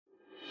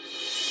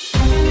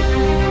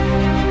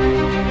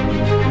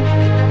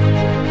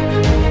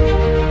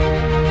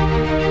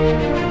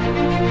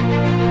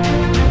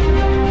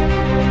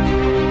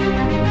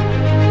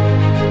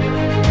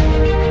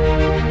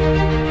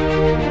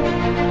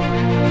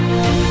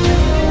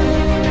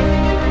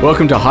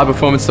Welcome to High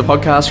Performance, the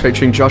podcast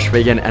featuring Josh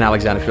Phegan and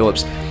Alexander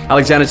Phillips.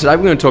 Alexander, today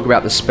we're going to talk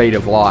about the speed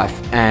of life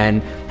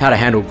and how to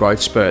handle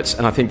growth spurts.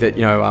 And I think that,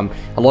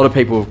 a lot of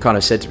people have kind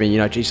of said to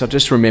me, geez, I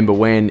just remember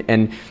when.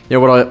 And,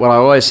 what I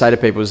always say to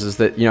people is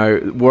that,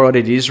 what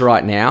it is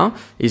right now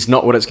is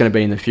not what it's going to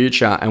be in the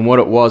future. And what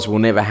it was will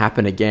never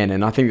happen again.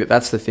 And I think that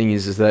that's the thing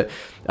is that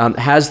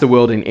has the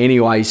world in any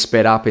way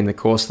sped up in the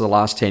course of the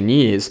last 10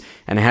 years?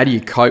 And how do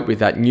you cope with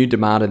that new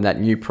demand and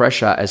that new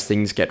pressure as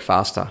things get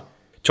faster?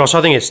 Josh,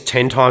 I think it's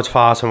 10 times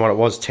faster than what it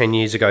was 10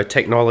 years ago.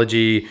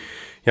 Technology,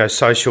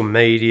 social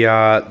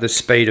media, the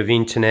speed of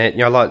internet.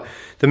 Like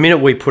the minute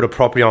we put a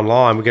property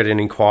online, we get an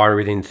inquiry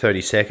within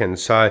 30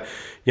 seconds. So,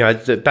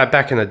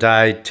 back in the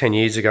day, 10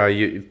 years ago,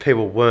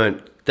 people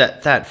weren't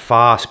that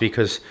fast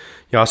because,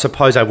 I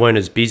suppose they weren't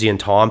as busy and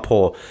time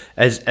poor.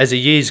 As the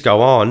years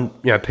go on,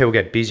 people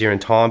get busier and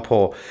time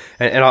poor.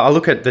 And I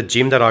look at the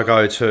gym that I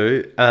go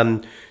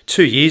to.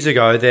 2 years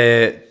ago,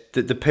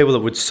 the people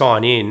that would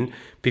sign in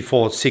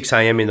before 6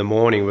 a.m. in the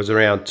morning was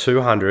around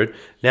 200.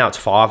 Now it's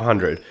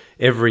 500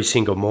 every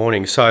single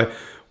morning. So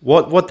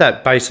what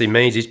that basically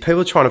means is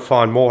people are trying to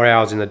find more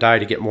hours in the day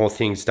to get more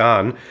things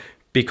done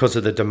because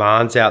of the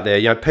demands out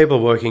there. People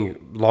are working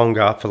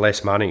longer for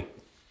less money.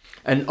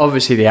 And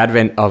obviously the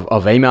advent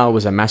of email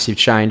was a massive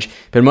change,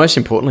 but most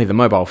importantly, the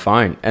mobile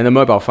phone. And the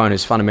mobile phone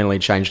has fundamentally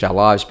changed our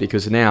lives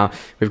because now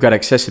we've got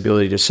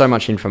accessibility to so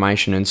much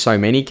information and so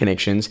many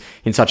connections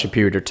in such a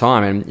period of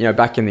time. And,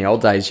 back in the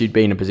old days, you'd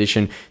be in a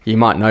position, you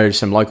might know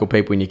some local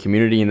people in your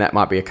community and that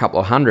might be a couple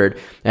of hundred.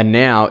 And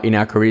now in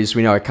our careers,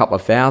 we know a couple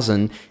of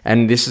thousand.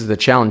 And this is the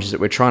challenge is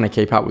that we're trying to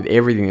keep up with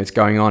everything that's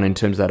going on in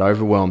terms of that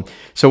overwhelm.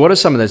 So what are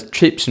some of those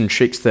tips and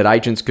tricks that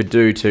agents could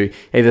do to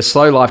either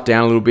slow life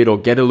down a little bit or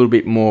get a little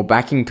bit more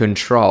back in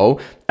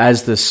control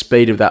as the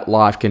speed of that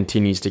life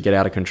continues to get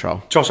out of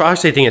control? Josh, I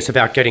actually think it's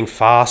about getting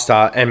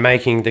faster and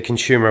making the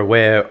consumer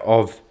aware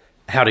of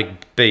how to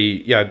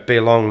be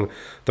along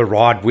the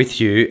ride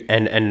with you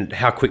and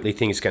how quickly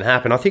things can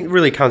happen. I think it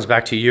really comes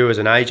back to you as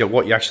an agent,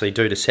 what you actually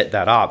do to set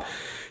that up.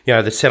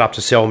 The set up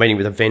to sell meeting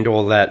with a vendor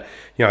that,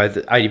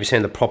 80%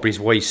 of the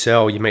properties we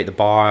sell, you meet the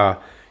buyer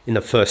in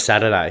the first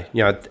Saturday,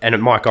 and it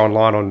might go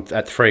online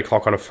at 3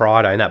 o'clock on a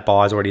Friday and that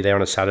buyer's already there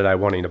on a Saturday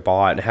wanting to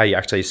buy it and how you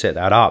actually set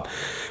that up.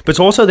 But it's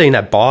also letting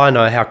that buyer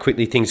know how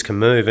quickly things can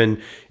move. And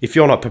if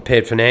you're not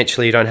prepared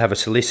financially, you don't have a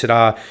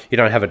solicitor, you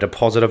don't have a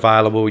deposit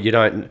available, you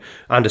don't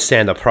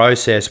understand the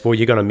process, well,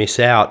 you're going to miss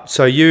out.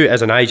 So you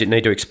as an agent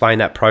need to explain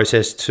that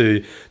process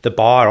to the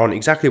buyer on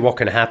exactly what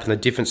can happen, the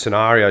different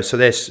scenarios. So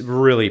they're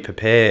really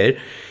prepared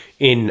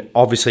in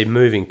obviously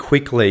moving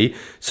quickly,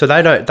 so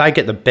they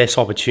get the best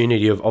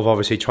opportunity of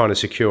obviously trying to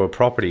secure a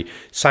property.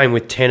 Same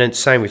with tenants,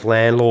 same with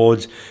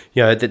landlords.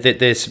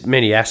 There's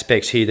many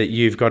aspects here that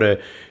you've got to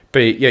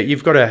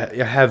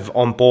have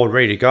on board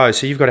ready to go.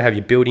 So you've got to have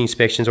your building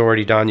inspections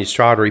already done, your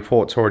strata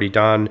reports already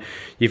done.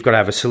 You've got to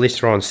have a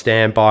solicitor on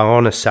standby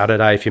on a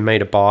Saturday if you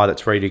meet a buyer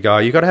that's ready to go.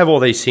 You've got to have all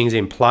these things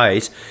in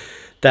place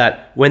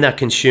that when that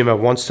consumer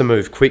wants to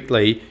move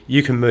quickly,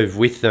 you can move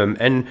with them.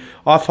 And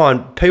I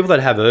find people that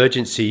have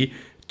urgency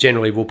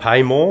generally will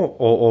pay more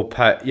or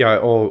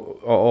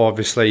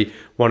obviously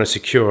want to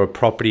secure a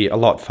property a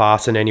lot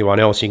faster than anyone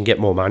else. You can get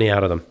more money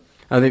out of them.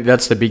 I think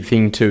that's the big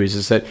thing too,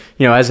 is that,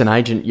 as an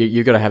agent,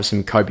 you've got to have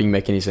some coping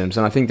mechanisms.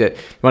 And I think that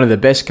one of the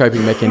best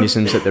coping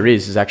mechanisms that there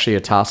is actually a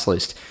task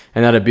list.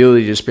 And that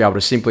ability to just be able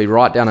to simply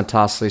write down a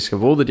task list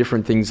of all the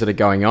different things that are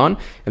going on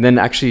and then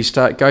actually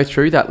go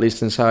through that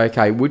list and say,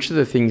 okay, which of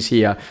the things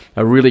here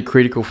are really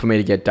critical for me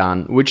to get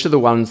done? Which are the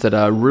ones that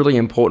are really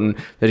important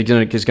that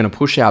is going to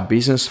push our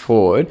business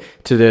forward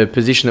to the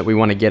position that we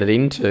want to get it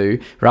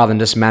into rather than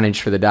just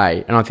manage for the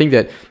day? And I think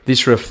that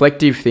this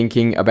reflective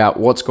thinking about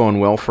what's gone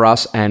well for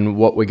us and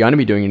what we're going to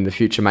be doing in the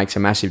future makes a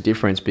massive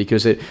difference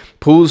because it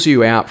pulls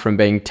you out from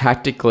being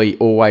tactically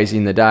always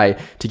in the day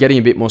to getting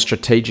a bit more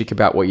strategic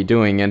about what you're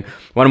doing. And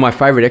one of my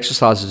favorite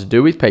exercises to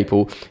do with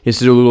people is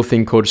to do a little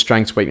thing called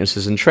strengths,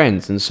 weaknesses, and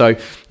trends. And so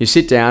you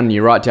sit down and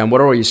you write down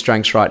what are all your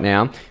strengths right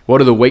now, what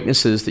are the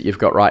weaknesses that you've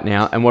got right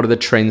now, and what are the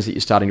trends that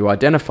you're starting to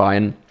identify.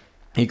 And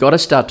you've got to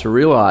start to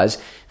realize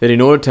that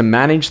in order to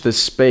manage the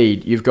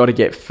speed, you've got to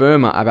get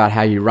firmer about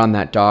how you run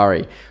that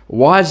diary.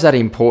 Why is that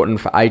important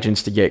for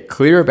agents to get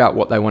clear about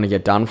what they want to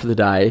get done for the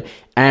day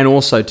and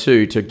also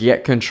to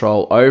get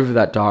control over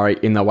that diary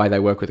in the way they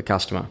work with the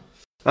customer?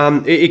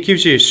 It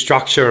gives you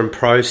structure and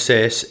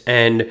process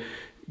and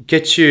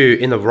gets you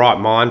in the right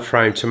mind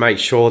frame to make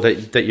sure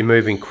that you're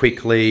moving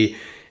quickly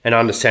and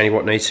understanding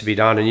what needs to be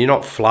done, and you're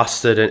not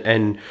flustered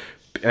and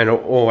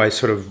always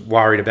sort of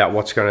worried about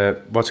what's going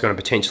to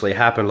potentially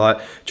happen. Like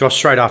Josh,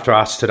 straight after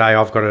us today,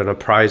 I've got an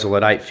appraisal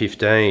at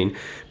 8:15,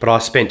 but I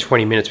spent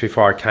 20 minutes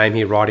before I came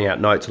here writing out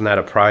notes on that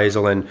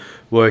appraisal and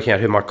working out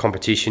who my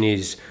competition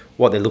is,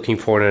 what they're looking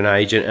for in an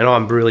agent, and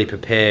I'm really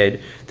prepared.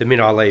 The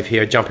minute I leave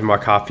here, I jump in my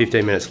car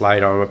 15 minutes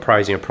later, I'm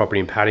appraising a property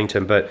in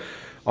Paddington, but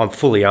I'm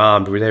fully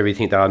armed with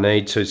everything that I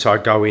need to, so I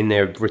go in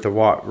there with the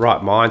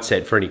right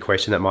mindset for any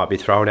question that might be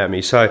thrown at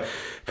me. So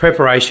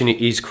preparation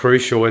is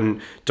crucial, and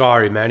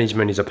diary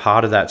management is a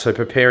part of that. So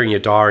preparing your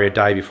diary a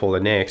day before the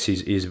next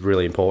is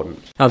really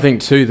important. I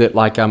think too that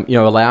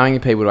allowing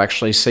people to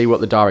actually see what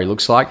the diary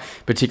looks like,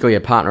 particularly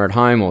a partner at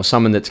home or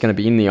someone that's going to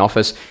be in the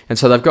office, and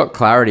so they've got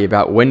clarity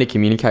about when to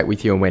communicate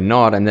with you and when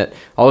not, and that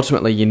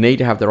ultimately you need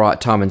to have the right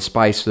time and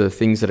space for the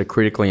things that are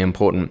critically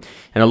important.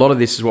 And a lot of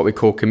this is what we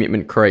call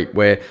commitment creep,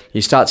 where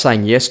you start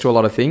saying yes to a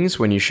lot of things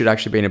when you should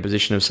actually be in a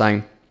position of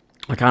saying,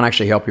 I can't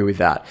actually help you with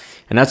that.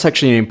 And that's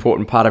actually an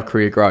important part of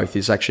career growth,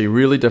 is actually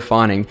really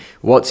defining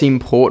what's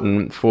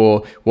important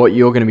for what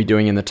you're going to be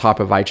doing and the type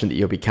of agent that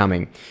you're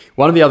becoming.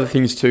 One of the other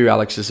things too,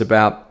 Alex, is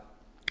about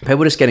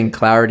people just getting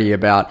clarity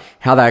about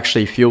how they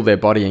actually fuel their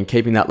body and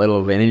keeping that level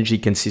of energy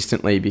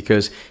consistently,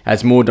 because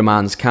as more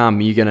demands come,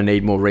 you're going to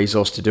need more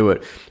resource to do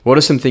it. What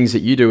are some things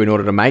that you do in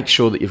order to make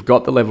sure that you've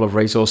got the level of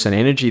resource and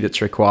energy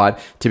that's required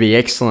to be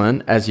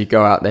excellent as you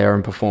go out there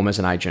and perform as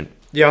an agent?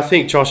 Yeah, I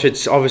think, Josh,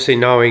 it's obviously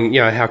knowing,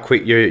 how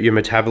quick your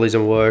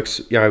metabolism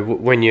works,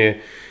 when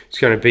it's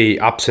going to be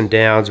ups and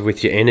downs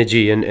with your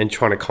energy, and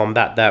trying to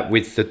combat that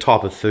with the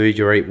type of food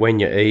you eat, when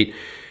you eat,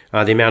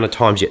 the amount of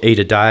times you eat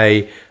a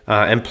day,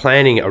 and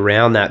planning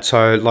around that.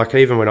 So like,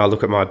 even when I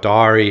look at my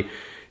diary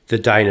the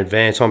day in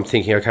advance, I'm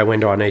thinking, okay, when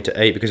do I need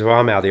to eat? Because if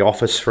I'm out of the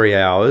office 3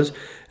 hours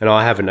and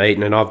I haven't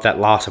eaten, and I've that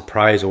last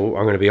appraisal,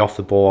 I'm going to be off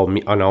the ball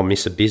and I'll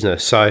miss a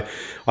business. So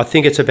I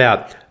think it's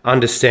about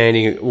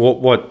understanding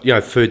what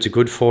foods are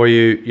good for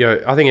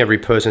you. I think every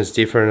person's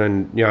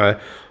different, and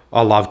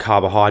I love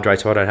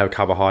carbohydrates. If I don't have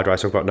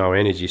carbohydrates, I've got no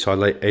energy. So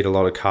I eat a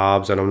lot of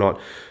carbs, and I'm not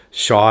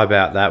shy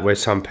about that, where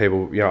some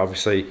people,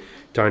 obviously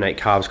don't eat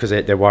carbs because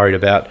they're worried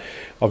about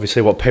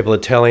obviously what people are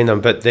telling them,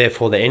 but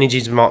therefore the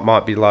energies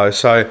might be low.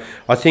 So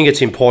I think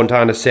it's important to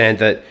understand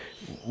that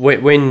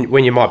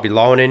when you might be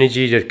low on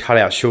energy, to cut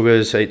out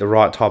sugars, eat the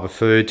right type of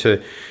food.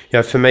 To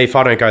for me, if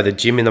I don't go to the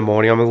gym in the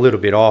morning, I'm a little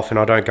bit off, and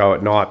I don't go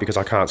at night because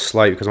I can't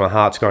sleep because my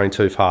heart's going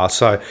too fast.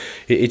 So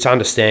it's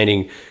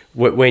understanding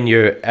when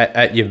you're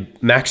at your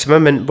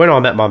maximum, and when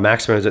I'm at my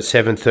maximum is at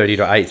 7:30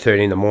 to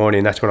 8:30 in the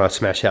morning. That's when I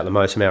smash out the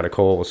most amount of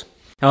calls.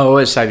 I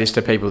always say this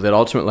to people, that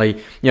ultimately,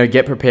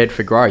 get prepared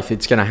for growth.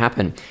 It's going to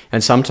happen.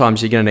 And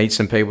sometimes you're going to need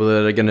some people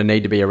that are going to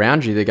need to be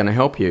around you. They're going to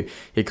help you.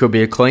 It could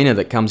be a cleaner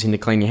that comes in to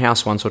clean your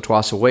house once or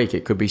twice a week.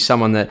 It could be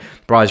someone that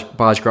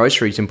buys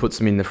groceries and puts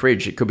them in the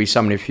fridge. It could be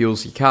someone who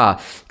fuels your car.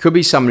 It could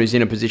be someone who's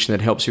in a position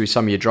that helps you with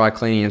some of your dry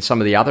cleaning and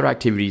some of the other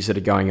activities that are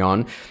going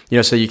on,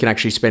 so you can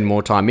actually spend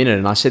more time in it.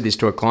 And I said this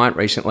to a client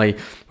recently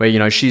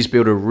where, she's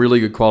built a really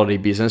good quality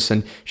business.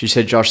 And she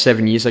said, Josh,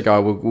 7 years ago, I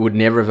would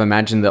never have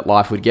imagined that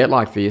life would get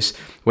like this,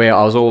 where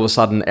I was all of a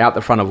sudden out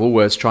the front of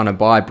Woolworths trying to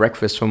buy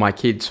breakfast for my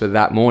kids for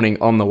that morning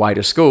on the way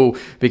to school,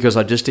 because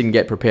I just didn't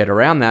get prepared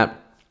around that.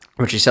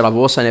 But she said, I've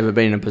also never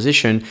been in a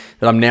position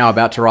that I'm now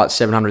about to write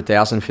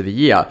 $700,000 for the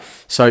year.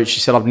 So she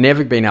said, I've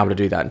never been able to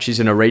do that. And she's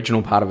in a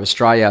regional part of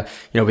Australia,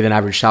 with an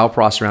average sale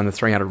price around the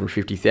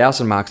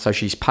 $350,000 mark. So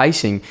she's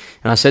pacing.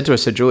 And I said to her,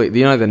 Julie,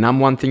 the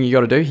number one thing you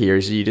got to do here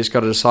is you just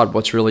got to decide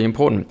what's really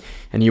important.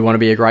 And you want to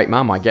be a great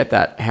mum. I get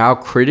that. How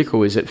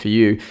critical is it for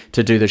you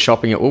to do the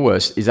shopping at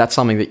Woolworths? Is that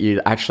something that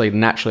you actually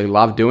naturally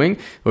love doing?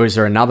 Or is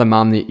there another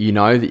mum that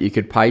that you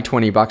could pay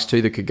 $20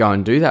 to that could go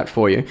and do that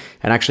for you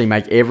and actually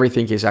make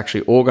everything is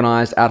actually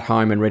organized at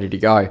home and ready to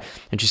go?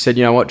 And she said,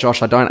 you know what,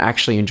 Josh, I don't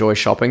actually enjoy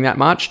shopping that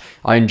much.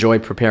 I enjoy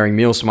preparing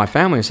meals for my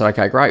family. I said,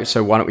 okay, great.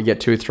 So why don't we get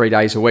 2 or 3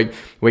 days a week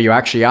where you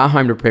actually are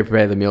home to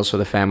prepare the meals for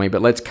the family,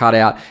 but let's cut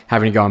out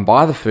having to go and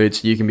buy the food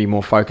so you can be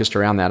more focused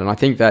around that. And I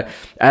think that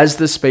as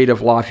the speed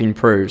of life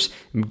improves,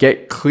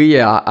 get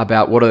clear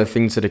about what are the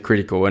things that are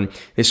critical. And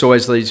this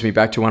always leads me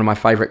back to one of my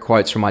favorite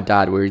quotes from my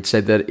dad, where he'd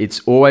said that it's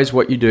always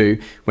what you do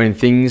when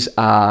things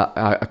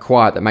are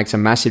quiet that makes a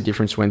massive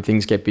difference when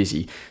things get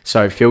busy.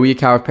 So fill your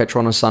car with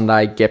petrol on a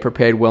Sunday, get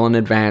prepared well in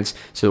advance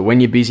so that when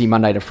you're busy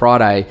Monday to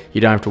Friday,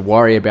 you don't have to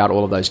worry about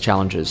all of those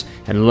challenges,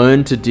 and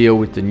learn to deal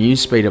with the new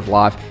speed of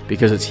life,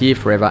 because it's here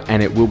forever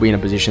and it will be in a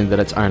position that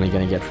it's only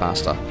going to get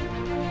faster.